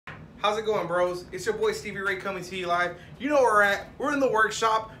How's it going, bros? It's your boy StevieRay coming to you live. You know where we're at. We're in the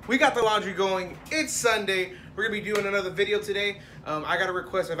workshop. We got the laundry going. It's Sunday. We're gonna be doing another video today. I got a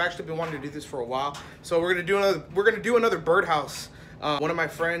request. I've actually been wanting to do this for a while. So we're gonna do another birdhouse. One of my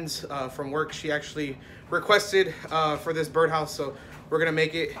friends from work, she actually requested for this birdhouse. So we're gonna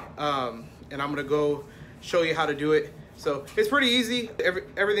make it, and I'm gonna go show you how to do it. So it's pretty easy.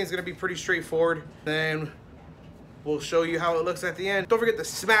 Everything's gonna be pretty straightforward. Then we'll show you how it looks at the end. Don't forget to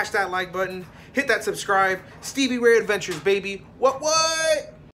smash that like button, hit that subscribe. StevieRay Adventures, baby. What?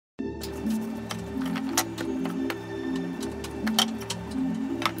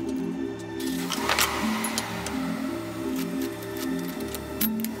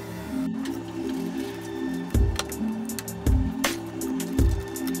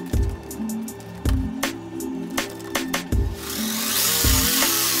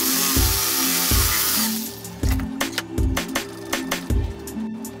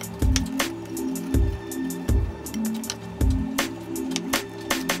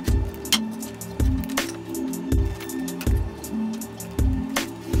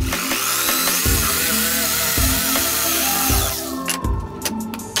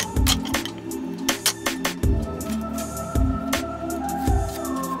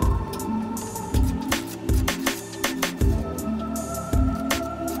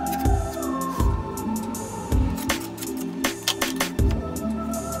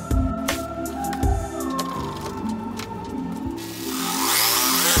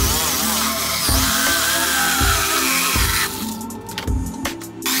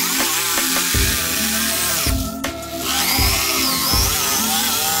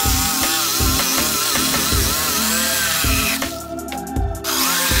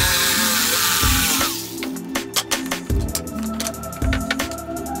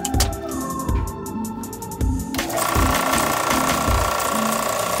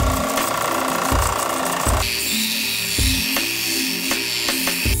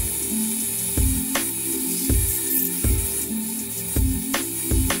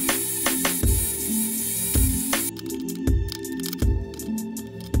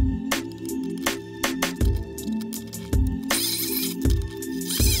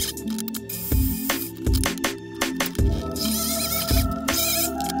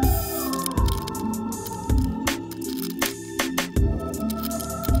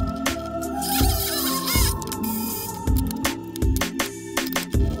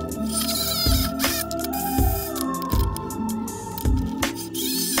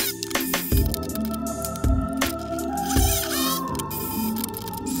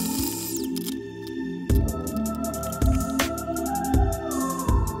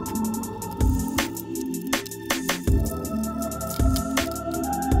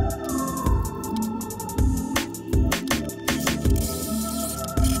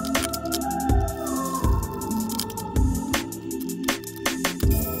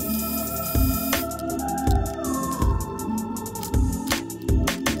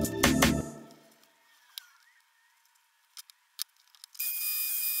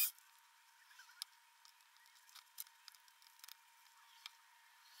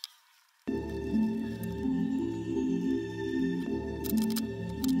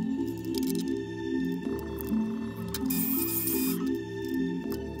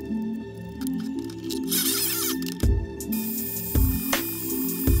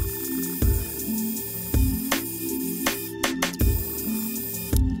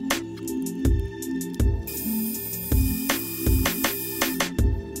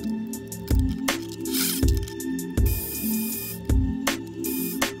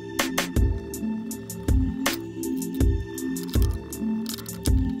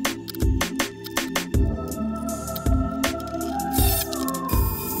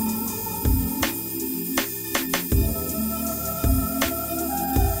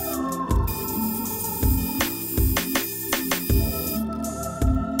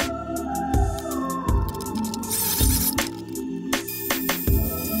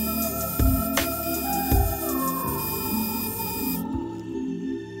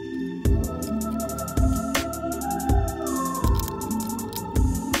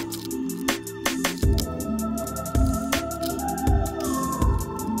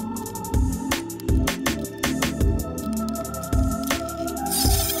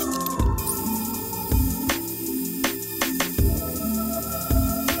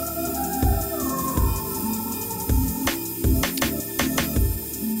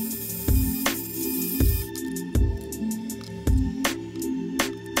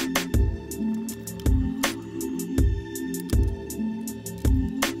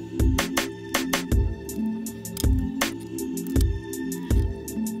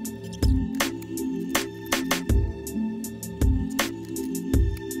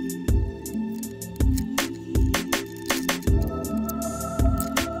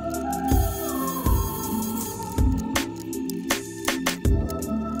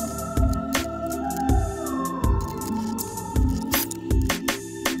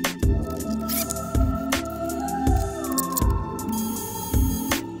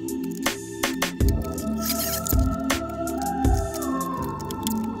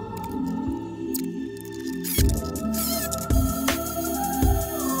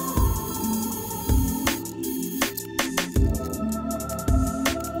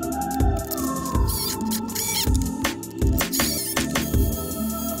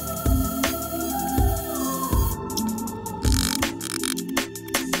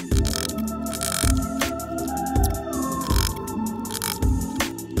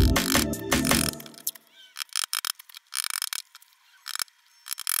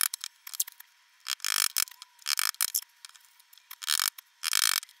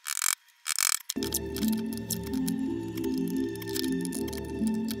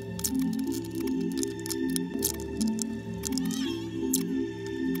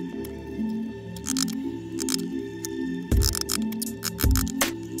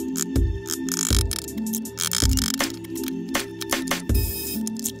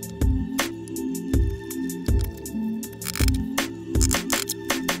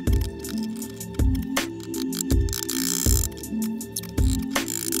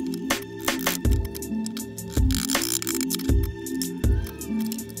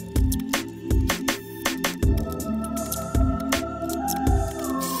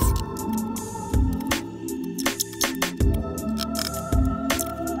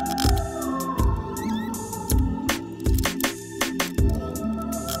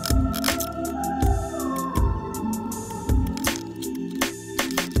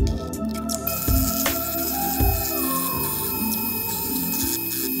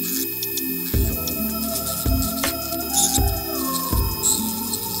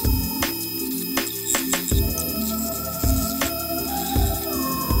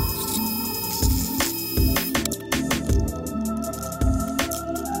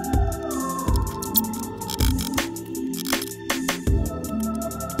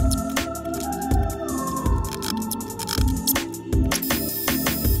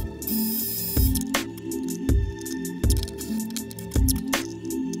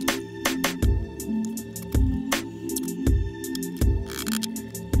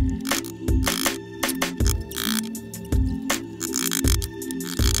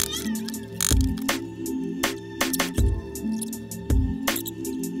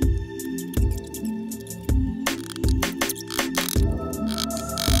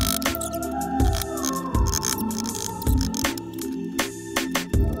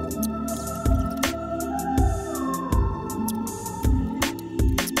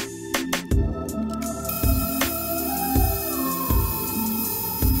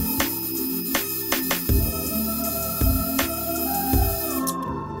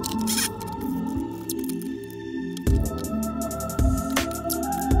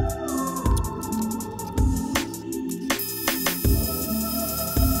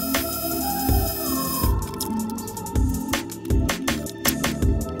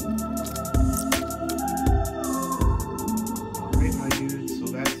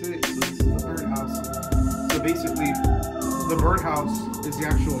 birdhouse is the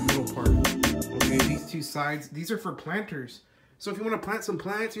actual middle part. Okay, these two sides, these are for planters. So if you want to plant some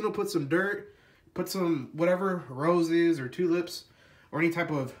plants, you know, put some dirt, put some whatever, roses or tulips or any type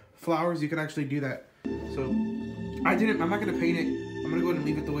of flowers, you can actually do that. So I'm not going to paint it. I'm going to go ahead and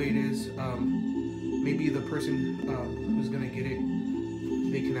leave it the way it is. Maybe the person who's going to get it,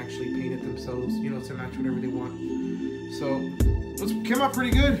 they can actually paint it themselves, you know, to match whatever they want. So it came out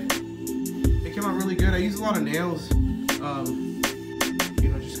pretty good. It came out really good. I used a lot of nails, you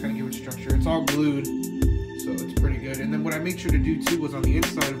know, just kind of give it structure. It's all glued, so it's pretty good. And then what I made sure to do too was on the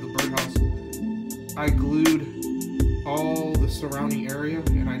inside of the birdhouse, I glued all the surrounding area,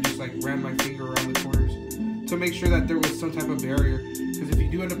 and I just like ran my finger around the corners to make sure that there was some type of barrier. Because if you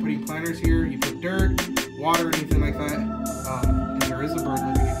do end up putting planters here, you put dirt, water, anything like that, and there is a bird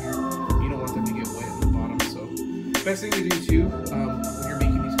living in here, you don't want them to get wet in the bottom. So best thing to do too, when you're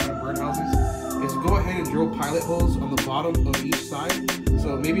making these kind of birdhouses, is go ahead and drill pilot holes on the bottom of each side.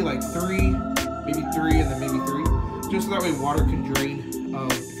 So maybe like three, and then maybe 3, just so that way water can drain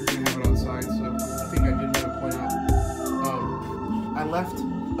if you're gonna have it outside. So I think I did want to point out, I left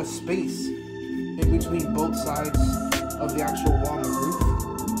a space in between both sides of the actual wall on the roof,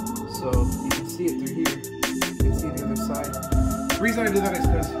 so you can see it through here. You can see the other side. The reason I do that is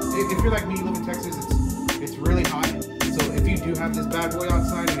because if you're like me, you live in Texas, it's really hot. So if you do have this bad boy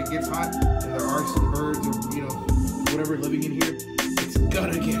outside and it gets hot, and there are some birds or, you know, whatever living in here, it's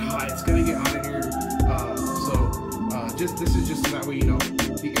gonna get hot. It's gonna get hot in here. This is just so that way, you know,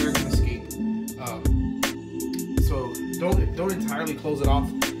 the air can escape. So don't entirely close it off,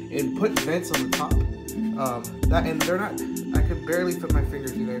 and put vents on the top. And they're not. I could barely fit my finger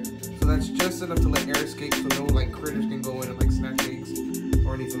through there, so that's just enough to let air escape, so no like critters can go in and like snatch eggs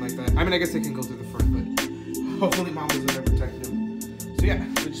or anything like that. I mean, I guess they can go through the front, but hopefully mom was in there protecting them. So yeah,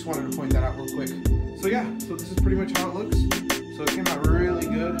 I just wanted to point that out real quick. So yeah, so this is pretty much how it looks. So it came out really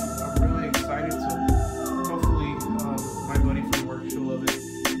good. I'm really excited. So hopefully my buddy from work, she'll love it.